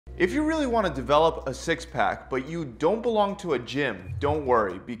If you really want to develop a six-pack, but you don't belong to a gym, don't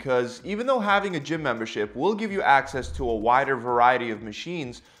worry, because even though having a gym membership will give you access to a wider variety of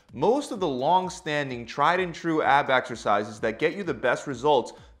machines, most of the long-standing, tried-and-true ab exercises that get you the best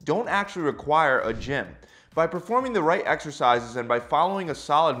results don't actually require a gym. By performing the right exercises and by following a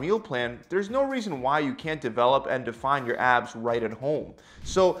solid meal plan, there's no reason why you can't develop and define your abs right at home.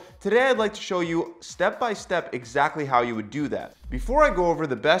 So today I'd like to show you step by step exactly how you would do that. Before I go over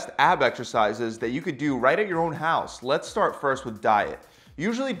the best ab exercises that you could do right at your own house, let's start first with diet.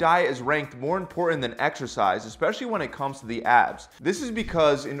 Usually diet is ranked more important than exercise, especially when it comes to the abs. This is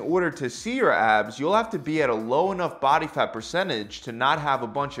because in order to see your abs, you'll have to be at a low enough body fat percentage to not have a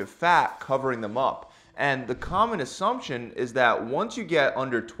bunch of fat covering them up. And the common assumption is that once you get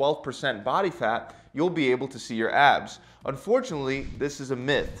under 12% body fat, you'll be able to see your abs. Unfortunately, this is a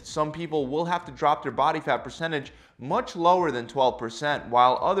myth. Some people will have to drop their body fat percentage much lower than 12%,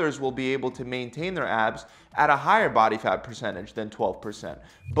 while others will be able to maintain their abs at a higher body fat percentage than 12%.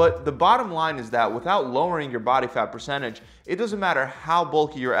 But the bottom line is that without lowering your body fat percentage, it doesn't matter how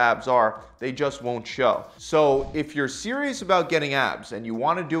bulky your abs are, they just won't show. So if you're serious about getting abs and you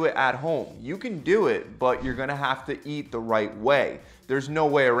want to do it at home, you can do it, but you're going to have to eat the right way. There's no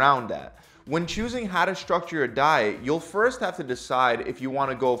way around that. When choosing how to structure your diet, you'll first have to decide if you want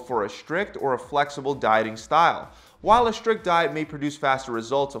to go for a strict or a flexible dieting style. While a strict diet may produce faster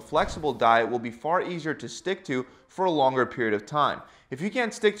results, a flexible diet will be far easier to stick to for a longer period of time. If you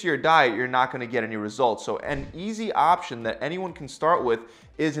can't stick to your diet, you're not going to get any results. So an easy option that anyone can start with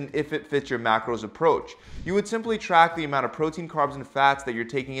is an if it fits your macros approach. You would simply track the amount of protein, carbs, and fats that you're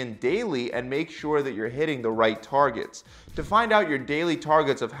taking in daily and make sure that you're hitting the right targets. To find out your daily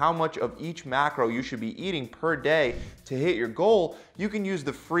targets of how much of each macro you should be eating per day to hit your goal, you can use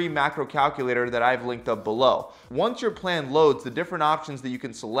the free macro calculator that I've linked up below. Once your plan loads, the different options that you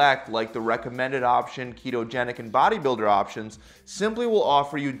can select, like the recommended option, ketogenic, and bodybuilder options, simply will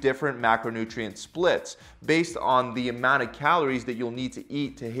offer you different macronutrient splits based on the amount of calories that you'll need to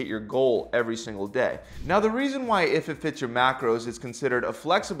eat to hit your goal every single day. Now, the reason why If It Fits Your Macros is considered a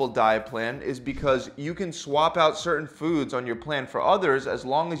flexible diet plan is because you can swap out certain foods on your plan for others as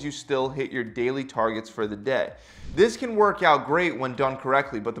long as you still hit your daily targets for the day. This can work out great when done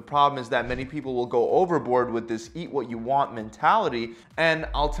correctly, but the problem is that many people will go overboard with this eat what you want mentality, and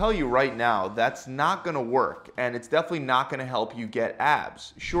I'll tell you right now, that's not going to work, and it's definitely not going to help you get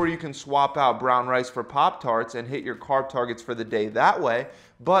abs. Sure, you can swap out brown rice for Pop-Tarts and hit your carb targets for the day that way,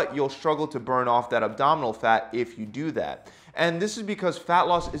 but you'll struggle to burn off that abdominal fat if you do that. And this is because fat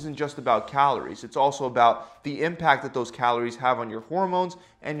loss isn't just about calories, it's also about the impact that those calories have on your hormones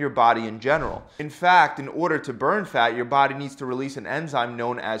and your body in general. In fact, in order to burn fat, your body needs to release an enzyme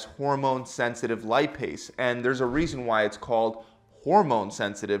known as hormone-sensitive lipase, and there's a reason why it's called hormone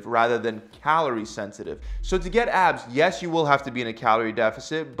sensitive rather than calorie sensitive. So to get abs, yes, you will have to be in a calorie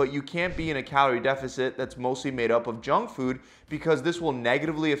deficit, but you can't be in a calorie deficit that's mostly made up of junk food because this will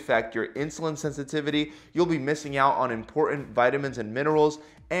negatively affect your insulin sensitivity, you'll be missing out on important vitamins and minerals,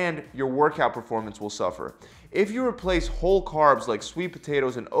 and your workout performance will suffer. If you replace whole carbs like sweet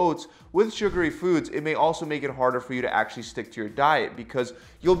potatoes and oats with sugary foods, it may also make it harder for you to actually stick to your diet because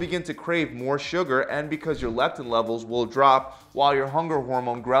you'll begin to crave more sugar and because your leptin levels will drop while your hunger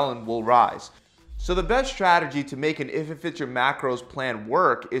hormone ghrelin will rise. So the best strategy to make an If It Fits Your Macros plan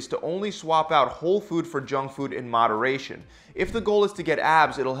work is to only swap out whole food for junk food in moderation. If the goal is to get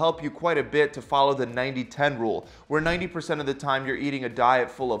abs, it'll help you quite a bit to follow the 90-10 rule, where 90% of the time you're eating a diet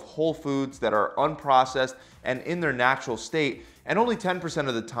full of whole foods that are unprocessed and in their natural state, and only 10%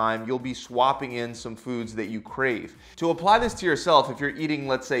 of the time you'll be swapping in some foods that you crave. To apply this to yourself, if you're eating,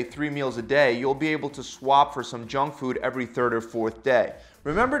 let's say, 3 meals a day, you'll be able to swap for some junk food every 3rd or 4th day.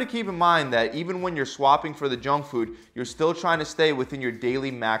 Remember to keep in mind that even when you're swapping for the junk food, you're still trying to stay within your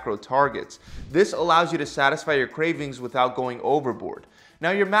daily macro targets. This allows you to satisfy your cravings without going overboard. Now,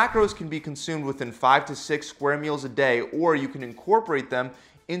 your macros can be consumed within 5 to 6 square meals a day, or you can incorporate them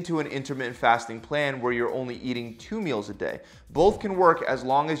into an intermittent fasting plan where you're only eating 2 meals a day. Both can work as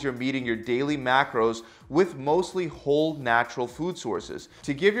long as you're meeting your daily macros with mostly whole natural food sources.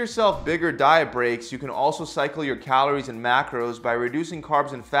 To give yourself bigger diet breaks, you can also cycle your calories and macros by reducing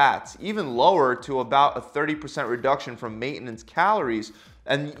carbs and fats, even lower to about a 30% reduction from maintenance calories.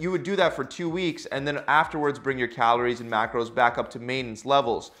 And you would do that for 2 weeks and then afterwards bring your calories and macros back up to maintenance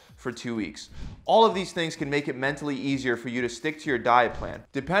levels for 2 weeks. All of these things can make it mentally easier for you to stick to your diet plan.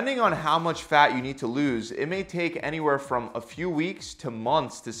 Depending on how much fat you need to lose, it may take anywhere from a few weeks to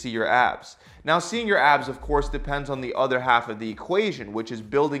months to see your abs. Now, seeing your abs, of course, depends on the other half of the equation, which is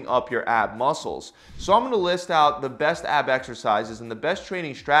building up your ab muscles. So I'm going to list out the best ab exercises and the best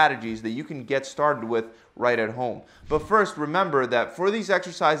training strategies that you can get started with right at home. But first, remember that for these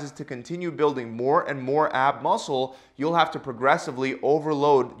exercises to continue building more and more ab muscle, you'll have to progressively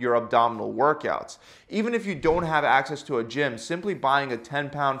overload your abdominal workouts. Even if you don't have access to a gym, simply buying a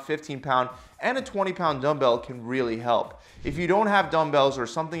 10-pound, 15-pound, and a 20-pound dumbbell can really help. If you don't have dumbbells or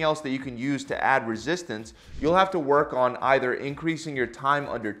something else that you can use to add resistance, you'll have to work on either increasing your time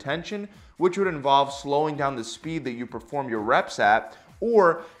under tension, which would involve slowing down the speed that you perform your reps at,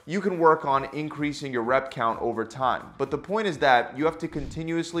 or you can work on increasing your rep count over time. But the point is that you have to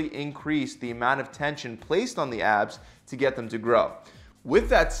continuously increase the amount of tension placed on the abs to get them to grow. With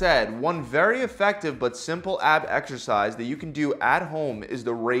that said, one very effective but simple ab exercise that you can do at home is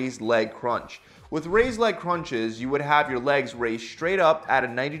the raised leg crunch. With raised leg crunches, you would have your legs raised straight up at a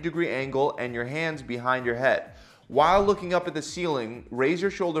 90-degree angle and your hands behind your head. While looking up at the ceiling, raise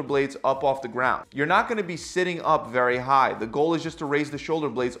your shoulder blades up off the ground. You're not going to be sitting up very high. The goal is just to raise the shoulder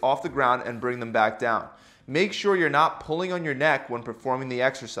blades off the ground and bring them back down. Make sure you're not pulling on your neck when performing the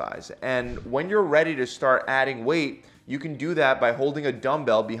exercise. And when you're ready to start adding weight, you can do that by holding a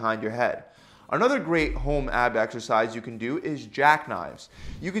dumbbell behind your head. Another great home ab exercise you can do is jackknives.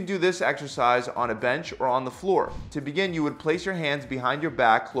 You can do this exercise on a bench or on the floor. To begin, you would place your hands behind your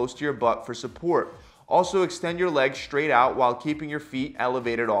back close to your butt for support. Also, extend your legs straight out while keeping your feet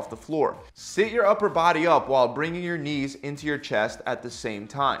elevated off the floor. Sit your upper body up while bringing your knees into your chest at the same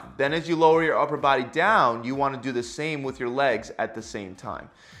time. Then as you lower your upper body down, you want to do the same with your legs at the same time.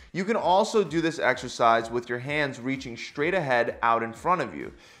 You can also do this exercise with your hands reaching straight ahead out in front of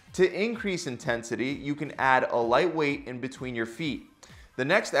you. To increase intensity, you can add a light weight in between your feet. The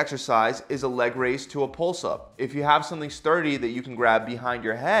next exercise is a leg raise to a pull-up. If you have something sturdy that you can grab behind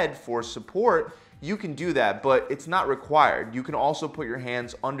your head for support, you can do that, but it's not required. You can also put your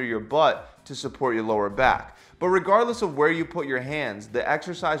hands under your butt to support your lower back. But regardless of where you put your hands, the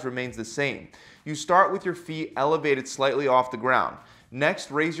exercise remains the same. You start with your feet elevated slightly off the ground. Next,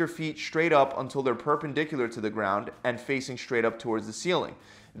 raise your feet straight up until they're perpendicular to the ground and facing straight up towards the ceiling.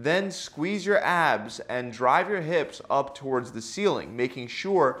 Then squeeze your abs and drive your hips up towards the ceiling, making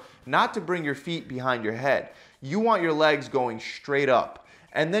sure not to bring your feet behind your head. You want your legs going straight up.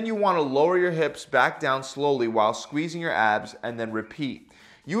 And then you want to lower your hips back down slowly while squeezing your abs, and then repeat.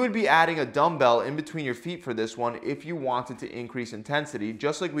 You would be adding a dumbbell in between your feet for this one if you wanted to increase intensity,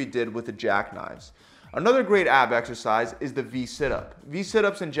 just like we did with the jackknives. Another great ab exercise is the V-sit-up.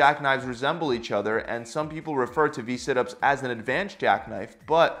 V-sit-ups and jackknives resemble each other, and some people refer to V-sit-ups as an advanced jackknife,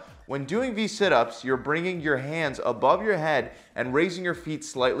 but when doing V-sit-ups, you're bringing your hands above your head and raising your feet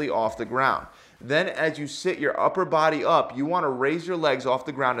slightly off the ground. Then as you sit your upper body up, you want to raise your legs off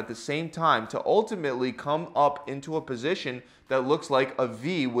the ground at the same time to ultimately come up into a position that looks like a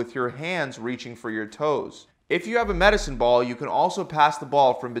V with your hands reaching for your toes. If you have a medicine ball, you can also pass the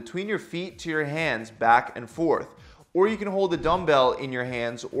ball from between your feet to your hands back and forth. Or you can hold a dumbbell in your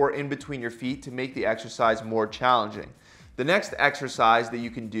hands or in between your feet to make the exercise more challenging. The next exercise that you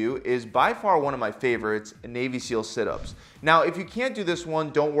can do is by far one of my favorites, Navy SEAL sit-ups. Now, if you can't do this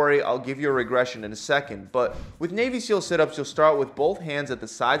one, don't worry, I'll give you a regression in a second. But with Navy SEAL sit-ups, you'll start with both hands at the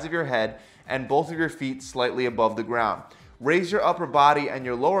sides of your head and both of your feet slightly above the ground. Raise your upper body and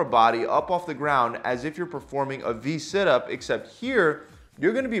your lower body up off the ground as if you're performing a V sit-up, except here,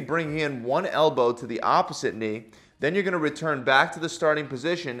 you're going to be bringing in one elbow to the opposite knee. Then you're going to return back to the starting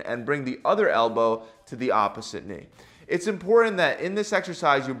position and bring the other elbow to the opposite knee. It's important that in this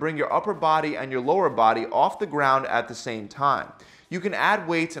exercise, you bring your upper body and your lower body off the ground at the same time. You can add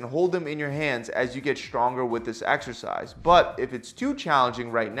weights and hold them in your hands as you get stronger with this exercise. But if it's too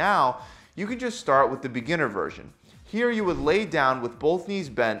challenging right now, you can just start with the beginner version. Here you would lay down with both knees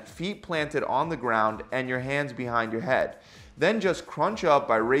bent, feet planted on the ground, and your hands behind your head. Then just crunch up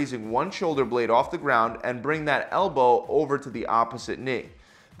by raising one shoulder blade off the ground and bring that elbow over to the opposite knee.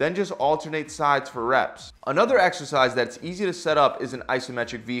 Then just alternate sides for reps. Another exercise that's easy to set up is an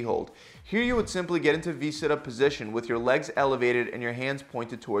isometric V-hold. Here you would simply get into V-sit-up position with your legs elevated and your hands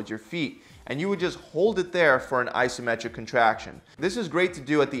pointed towards your feet. And you would just hold it there for an isometric contraction. This is great to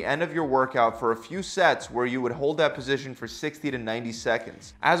do at the end of your workout for a few sets where you would hold that position for 60 to 90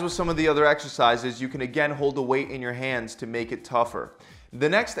 seconds. As with some of the other exercises, you can again hold the weight in your hands to make it tougher. The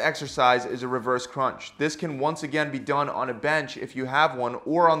next exercise is a reverse crunch. This can once again be done on a bench if you have one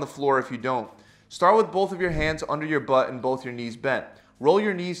or on the floor if you don't. Start with both of your hands under your butt and both your knees bent. Roll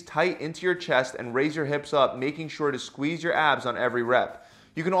your knees tight into your chest and raise your hips up, making sure to squeeze your abs on every rep.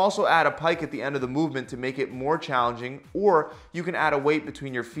 You can also add a pike at the end of the movement to make it more challenging, or you can add a weight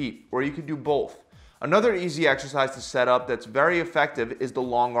between your feet, or you can do both. Another easy exercise to set up that's very effective is the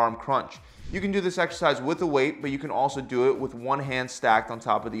long arm crunch. You can do this exercise with a weight, but you can also do it with one hand stacked on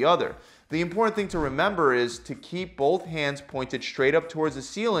top of the other. The important thing to remember is to keep both hands pointed straight up towards the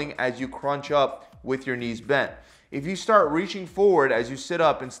ceiling as you crunch up with your knees bent. If you start reaching forward as you sit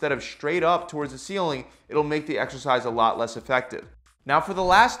up instead of straight up towards the ceiling, it'll make the exercise a lot less effective. Now for the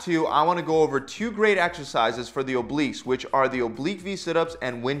last two, I want to go over two great exercises for the obliques, which are the oblique V sit-ups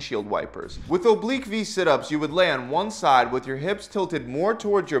and windshield wipers. With oblique V sit-ups, you would lay on one side with your hips tilted more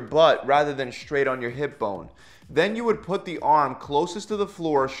towards your butt rather than straight on your hip bone. Then you would put the arm closest to the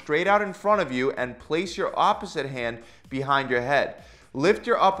floor straight out in front of you and place your opposite hand behind your head. Lift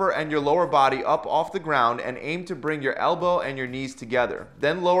your upper and your lower body up off the ground and aim to bring your elbow and your knees together.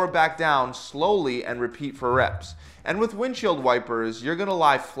 Then lower back down slowly and repeat for reps. And with windshield wipers, you're going to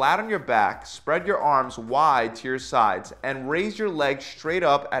lie flat on your back, spread your arms wide to your sides, and raise your legs straight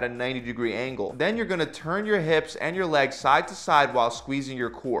up at a 90-degree angle. Then you're going to turn your hips and your legs side to side while squeezing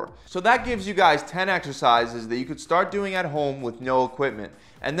your core. So that gives you guys 10 exercises that you could start doing at home with no equipment.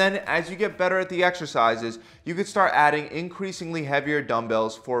 And then as you get better at the exercises, you could start adding increasingly heavier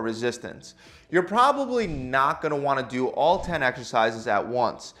dumbbells for resistance. You're probably not going to want to do all 10 exercises at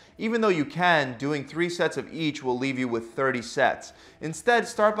once. Even though you can, doing 3 sets of each will leave you with 30 sets. Instead,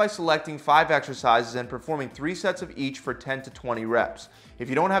 start by selecting 5 exercises and performing 3 sets of each for 10 to 20 reps. If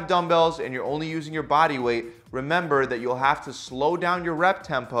you don't have dumbbells and you're only using your body weight, remember that you'll have to slow down your rep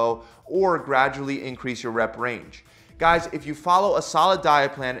tempo or gradually increase your rep range. Guys, if you follow a solid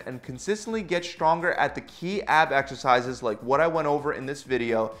diet plan and consistently get stronger at the key ab exercises like what I went over in this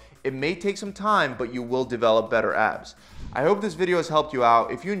video, it may take some time, but you will develop better abs. I hope this video has helped you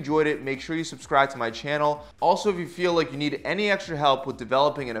out. If you enjoyed it, make sure you subscribe to my channel. Also, if you feel like you need any extra help with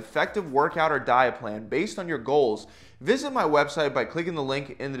developing an effective workout or diet plan based on your goals, visit my website by clicking the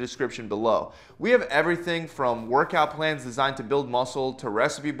link in the description below. We have everything from workout plans designed to build muscle to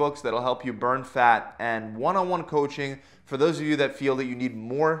recipe books that'll help you burn fat and one-on-one coaching for those of you that feel that you need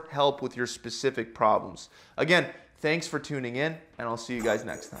more help with your specific problems. Again, thanks for tuning in, and I'll see you guys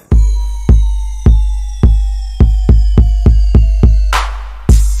next time.